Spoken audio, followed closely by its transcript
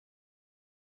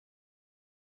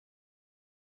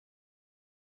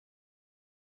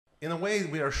in a way,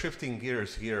 we are shifting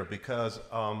gears here because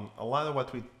a lot of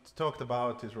what we talked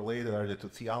about is related either to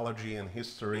theology and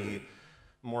history,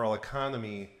 moral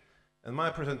economy, and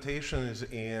my presentation is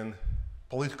in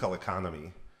political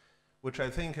economy, which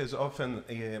I think is often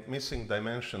a missing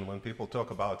dimension when people talk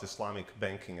about Islamic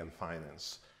banking and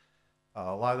finance.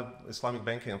 A lot of Islamic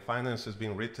banking and finance has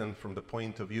been written from the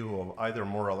point of view of either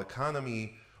moral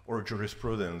economy or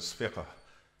jurisprudence, fiqh.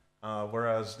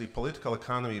 Whereas the political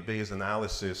economy-based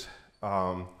analysis,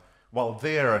 while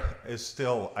there, is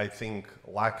still, I think,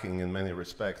 lacking in many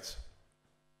respects.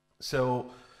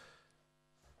 So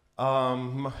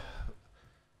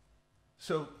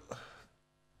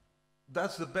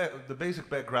that's the basic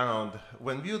background.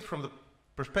 When viewed from the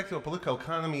perspective of political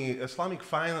economy, Islamic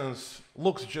finance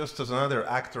looks just as another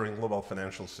actor in global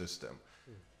financial system.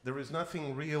 There is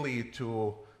nothing really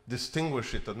to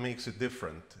distinguish it that makes it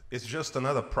different. It's just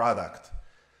another product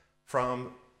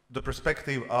from the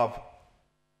perspective of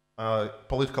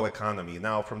political economy.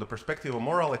 Now, from the perspective of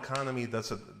moral economy,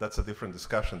 that's a different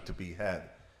discussion to be had.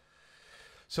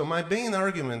 So my main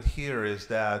argument here is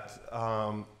that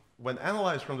when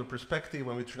analyzed from the perspective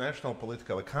of international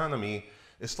political economy,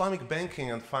 Islamic banking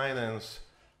and finance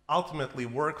ultimately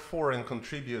work for and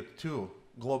contribute to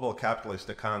global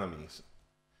capitalist economies.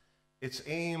 Its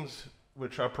aims,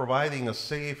 which are providing a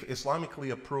safe,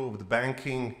 Islamically approved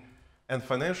banking and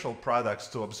financial products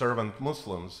to observant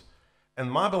Muslims,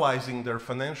 and mobilizing their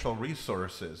financial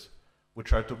resources,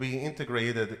 which are to be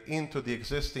integrated into the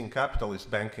existing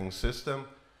capitalist banking system,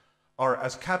 are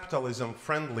as capitalism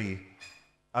friendly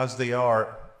as they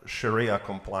are Sharia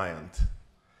compliant.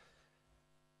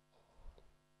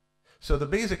 So the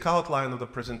basic outline of the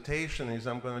presentation is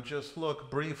I'm going to just look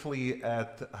briefly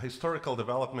at historical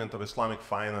development of Islamic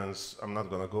finance. I'm not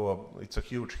going to go, it's a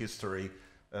huge history,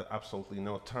 absolutely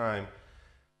no time.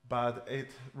 But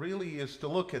it really is to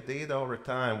look at data over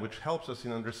time, which helps us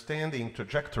in understanding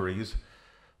trajectories,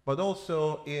 but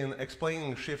also in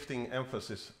explaining shifting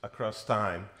emphasis across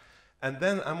time. And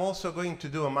then I'm also going to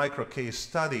do a micro case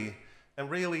study, and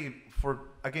really,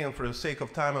 again, for the sake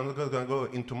of time, I'm not going to go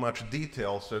into much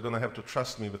detail, so you're going to have to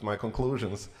trust me with my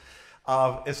conclusions.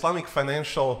 Islamic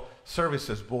Financial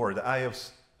Services Board,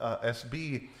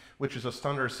 IFSB, which is a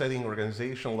standard-setting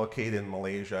organization located in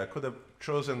Malaysia. I could have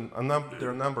chosen there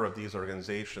are a number of these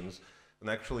organizations, and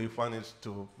actually, if one is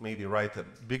to maybe write a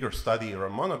bigger study or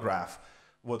a monograph,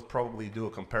 would probably do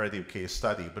a comparative case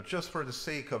study. But just for the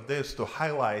sake of this, to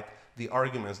highlight the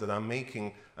arguments that I'm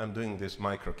making, I'm doing this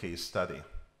micro case study.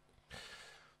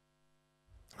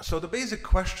 So the basic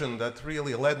question that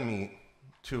really led me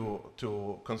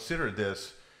to consider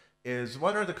this is,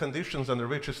 what are the conditions under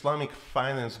which Islamic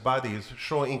finance bodies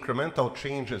show incremental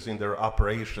changes in their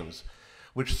operations,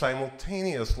 which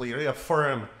simultaneously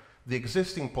reaffirm the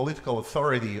existing political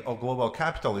authority of global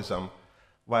capitalism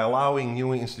while allowing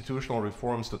new institutional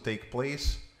reforms to take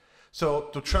place? So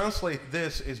to translate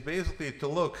this is basically to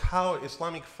look how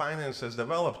Islamic finance has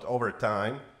developed over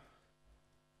time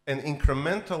and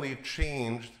incrementally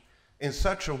changed in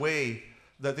such a way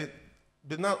that it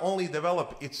did not only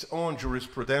develop its own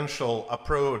jurisprudential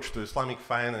approach to Islamic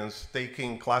finance,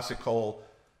 taking classical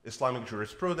Islamic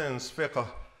jurisprudence, fiqh,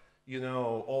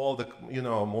 all the,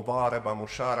 mudaraba,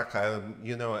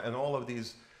 musharaka, and all of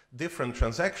these different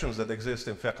transactions that exist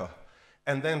in fiqh,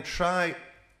 and then try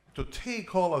to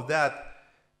take all of that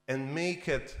and make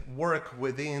it work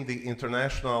within the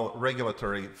international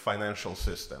regulatory financial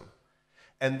system.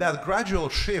 And that gradual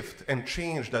shift and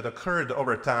change that occurred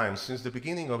over time since the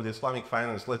beginning of the Islamic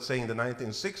finance, let's say in the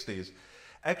 1960s,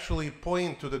 actually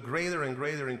point to the greater and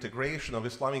greater integration of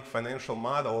Islamic financial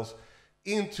models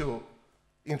into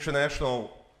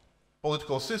international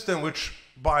political system, which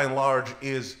by and large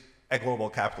is a global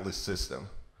capitalist system.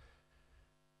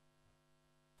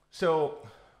 So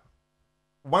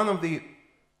one of the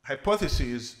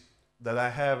hypotheses that I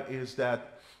have is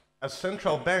that as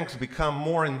central banks become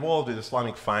more involved in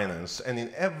Islamic finance, and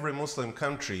in every Muslim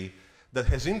country that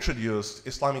has introduced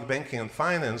Islamic banking and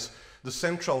finance, the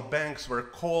central banks were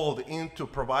called into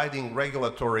providing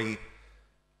regulatory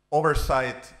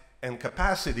oversight and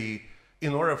capacity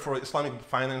in order for Islamic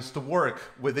finance to work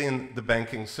within the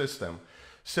banking system.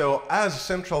 So as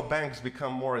central banks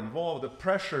become more involved, the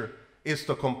pressure is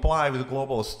to comply with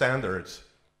global standards,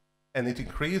 and it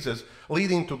increases,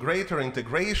 leading to greater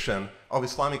integration of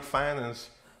Islamic finance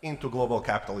into global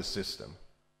capitalist system.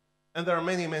 And there are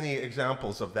many, many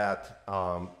examples of that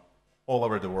all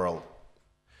over the world.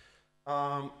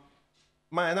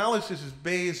 My analysis is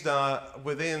based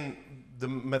within the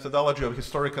methodology of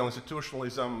historical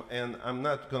institutionalism, and I'm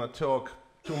not going to talk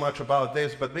too much about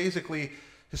this, but basically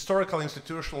Historical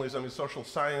institutionalism in social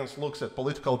science looks at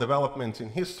political developments in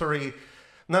history,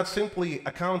 not simply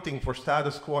accounting for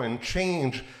status quo and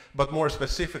change, but more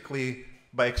specifically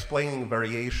by explaining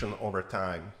variation over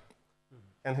time.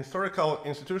 And historical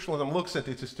institutionalism looks at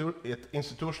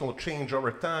institutional change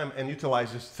over time and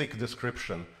utilizes thick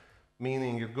description,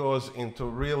 meaning it goes into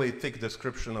really thick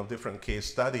description of different case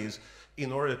studies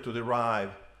in order to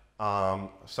derive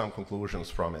some conclusions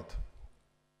from it.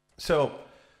 So,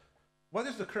 what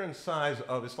is the current size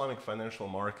of Islamic financial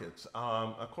markets?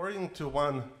 According to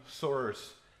one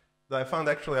source that I found,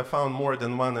 actually I found more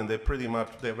than one, and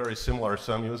they're very similar,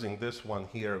 so I'm using this one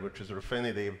here, which is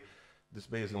Refinitiv, this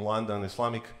based in London,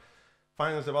 Islamic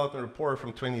Finance Development Report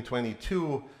from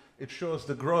 2022. It shows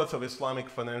the growth of Islamic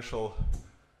financial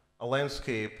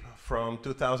landscape from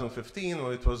 2015,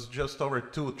 when it was just over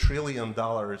 $2 trillion,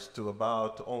 to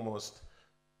about almost,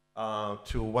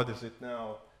 to what is it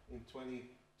now, in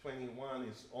 2021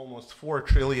 is almost 4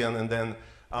 trillion, and then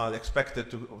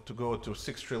expected to go to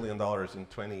 $6 trillion in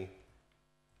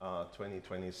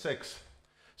 2026.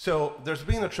 So there's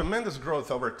been a tremendous growth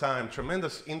over time,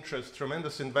 tremendous interest,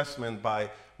 tremendous investment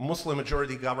by Muslim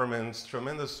majority governments,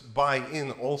 tremendous buy-in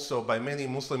also by many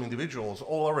Muslim individuals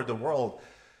all over the world,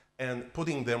 and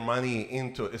putting their money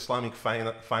into Islamic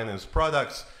finance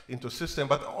products, into system,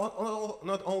 but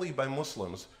not only by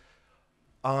Muslims.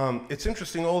 It's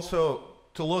interesting also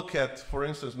to look at, for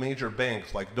instance, major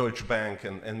banks like Deutsche Bank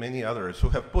and many others who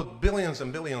have put billions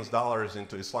and billions of dollars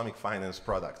into Islamic finance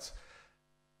products.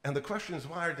 And the question is,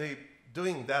 why are they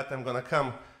doing that? I'm going to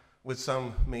come with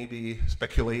some maybe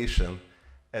speculation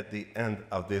at the end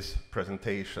of this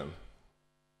presentation.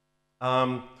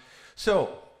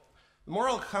 So, the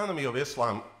moral economy of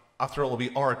Islam, after all, we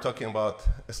are talking about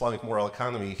Islamic moral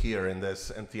economy here in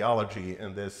this, and theology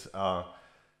in this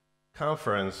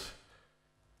conference,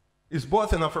 is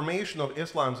both an affirmation of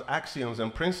Islam's axioms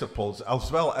and principles,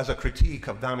 as well as a critique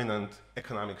of dominant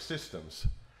economic systems.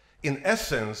 In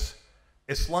essence,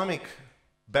 Islamic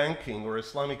banking or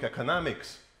Islamic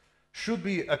economics should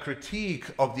be a critique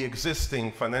of the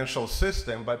existing financial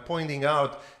system by pointing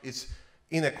out its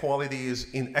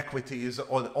inequalities, inequities,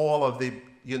 on all of the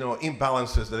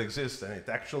imbalances that exist in it.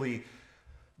 Actually,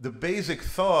 the basic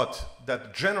thought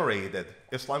that generated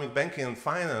Islamic banking and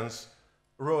finance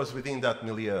rose within that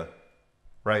milieu,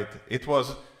 right? It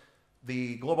was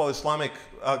the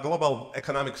global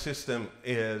economic system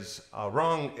is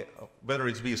wrong, whether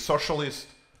it's be socialist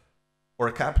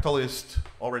or capitalist.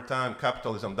 Over time,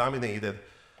 capitalism dominated,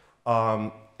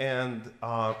 and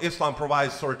Islam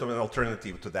provides sort of an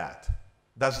alternative to that.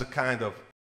 That's the kind of